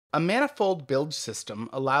A manifold bilge system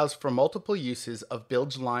allows for multiple uses of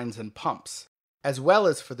bilge lines and pumps, as well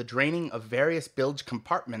as for the draining of various bilge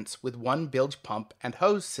compartments with one bilge pump and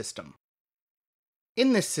hose system.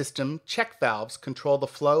 In this system, check valves control the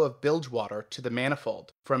flow of bilge water to the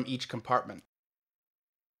manifold from each compartment.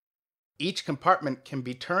 Each compartment can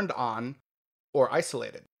be turned on or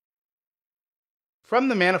isolated. From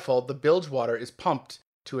the manifold, the bilge water is pumped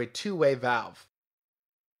to a two-way valve.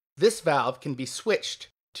 This valve can be switched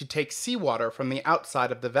to take seawater from the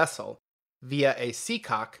outside of the vessel via a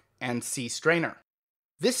seacock and sea strainer.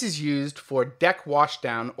 This is used for deck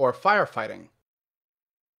washdown or firefighting.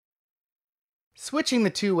 Switching the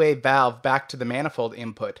two-way valve back to the manifold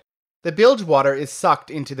input, the bilge water is sucked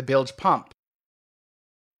into the bilge pump.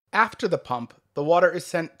 After the pump, the water is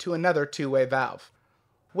sent to another two-way valve,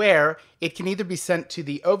 where it can either be sent to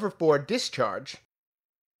the overboard discharge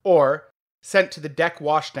or sent to the deck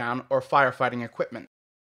washdown or firefighting equipment.